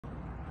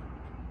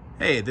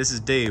Hey, this is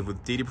Dave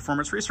with DD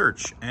Performance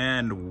Research,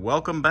 and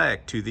welcome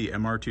back to the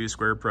MR2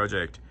 Squared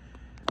Project.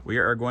 We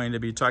are going to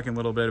be talking a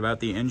little bit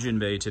about the engine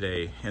bay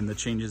today and the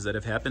changes that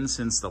have happened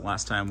since the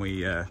last time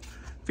we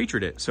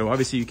featured it. So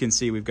obviously you can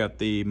see we've got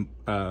the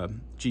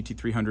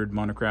GT300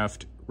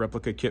 monocraft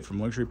replica kit from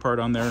Luxury Part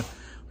on there.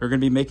 We're going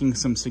to be making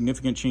some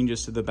significant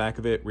changes to the back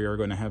of it. We are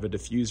going to have a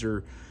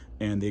diffuser,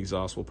 and the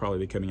exhaust will probably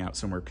be coming out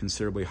somewhere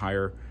considerably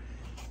higher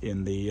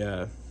in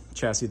the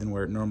chassis than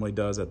where it normally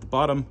does at the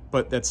bottom,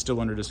 but that's still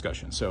under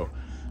discussion. So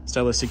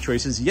stylistic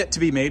choices yet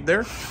to be made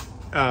there.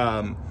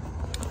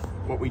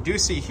 What we do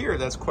see here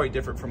that's quite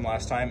different from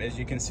last time is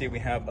you can see we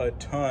have a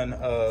ton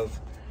of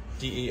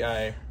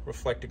DEI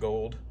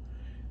Gold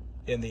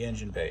in the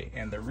engine bay.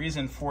 And the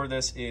reason for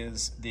this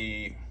is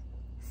the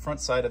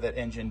front side of that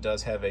engine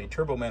does have a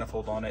turbo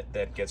manifold on it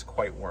that gets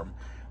quite warm.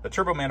 The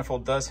turbo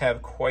manifold does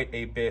have quite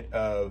a bit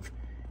of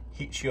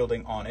heat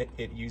shielding on it.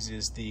 It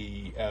uses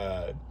the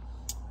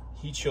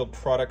Heat Shield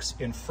Products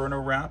Inferno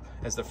wrap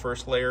as the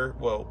first layer.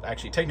 Well,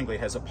 actually, technically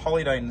it has a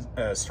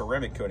polydyne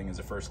ceramic coating as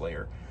the first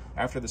layer.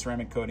 After the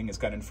ceramic coating, it's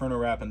got Inferno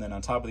wrap, and then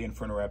on top of the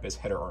Inferno wrap is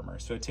header armor.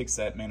 So it takes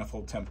that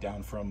manifold temp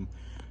down from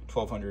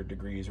 1200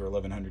 degrees or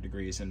 1100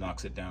 degrees and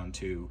knocks it down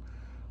to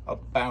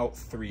about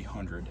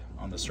 300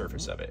 on the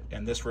surface of it.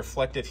 And this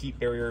reflective heat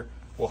barrier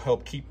will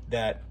help keep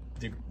that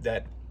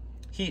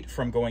heat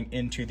from going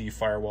into the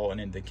firewall and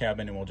into the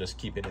cabin, and we'll just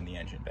keep it in the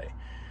engine bay.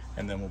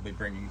 And then we'll be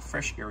bringing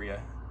fresh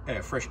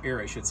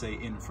air, I should say,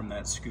 in from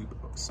that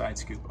side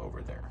scoop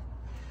over there.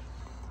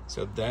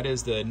 So that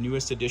is the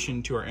newest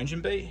addition to our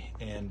engine bay,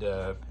 and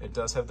it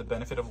does have the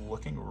benefit of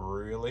looking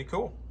really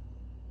cool.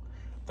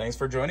 Thanks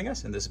for joining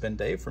us, and this has been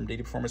Dave from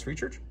DD Performance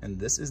Research, and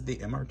this is the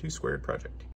MR2 Squared Project.